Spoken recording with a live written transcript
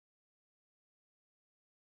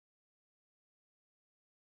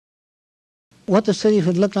what the cities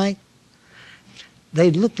would look like?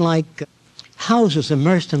 They'd look like houses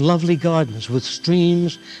immersed in lovely gardens with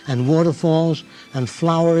streams and waterfalls and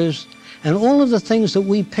flowers and all of the things that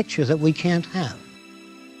we picture that we can't have.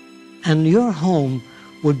 And your home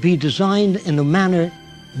would be designed in a manner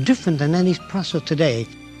different than any process today.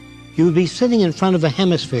 You would be sitting in front of a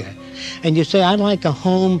hemisphere and you say, I'd like a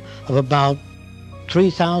home of about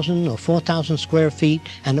 3,000 or 4,000 square feet,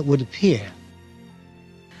 and it would appear.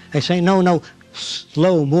 They say, no,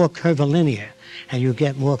 slow, more curvilinear, and you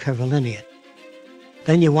get more curvilinear.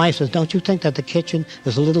 Then your wife says, don't you think that the kitchen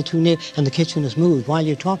is a little too near? And the kitchen is moved while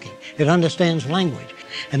you're talking. It understands language.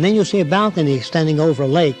 And then you'll see a balcony extending over a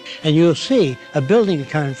lake, and you'll see a building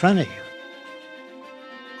occur in front of you.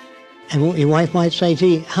 And your wife might say,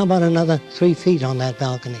 gee, how about another 3 feet on that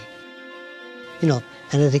balcony? You know,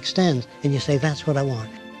 and it extends, and you say, that's what I want.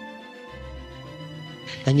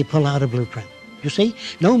 Then you pull out a blueprint. You see?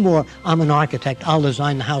 No more, I'm an architect, I'll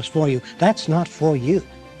design the house for you. That's not for you.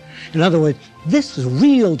 In other words, this is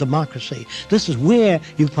real democracy. This is where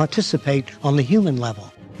you participate on the human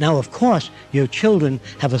level. Now, of course, your children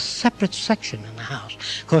have a separate section in the house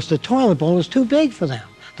because the toilet bowl is too big for them.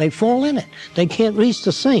 They fall in it. They can't reach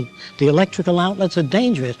the sink. The electrical outlets are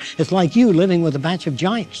dangerous. It's like you living with a batch of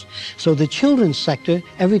giants. So the children's sector,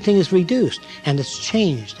 everything is reduced, and it's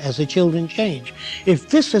changed as the children change. If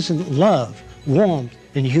this isn't love, warmth,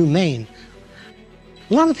 and humane,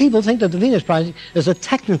 a lot of people think that the Venus Project is a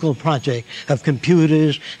technical project of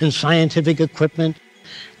computers and scientific equipment.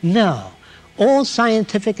 No. All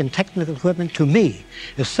scientific and technical equipment, to me,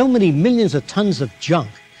 is so many millions of tons of junk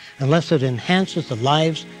unless it enhances the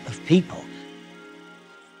lives of people.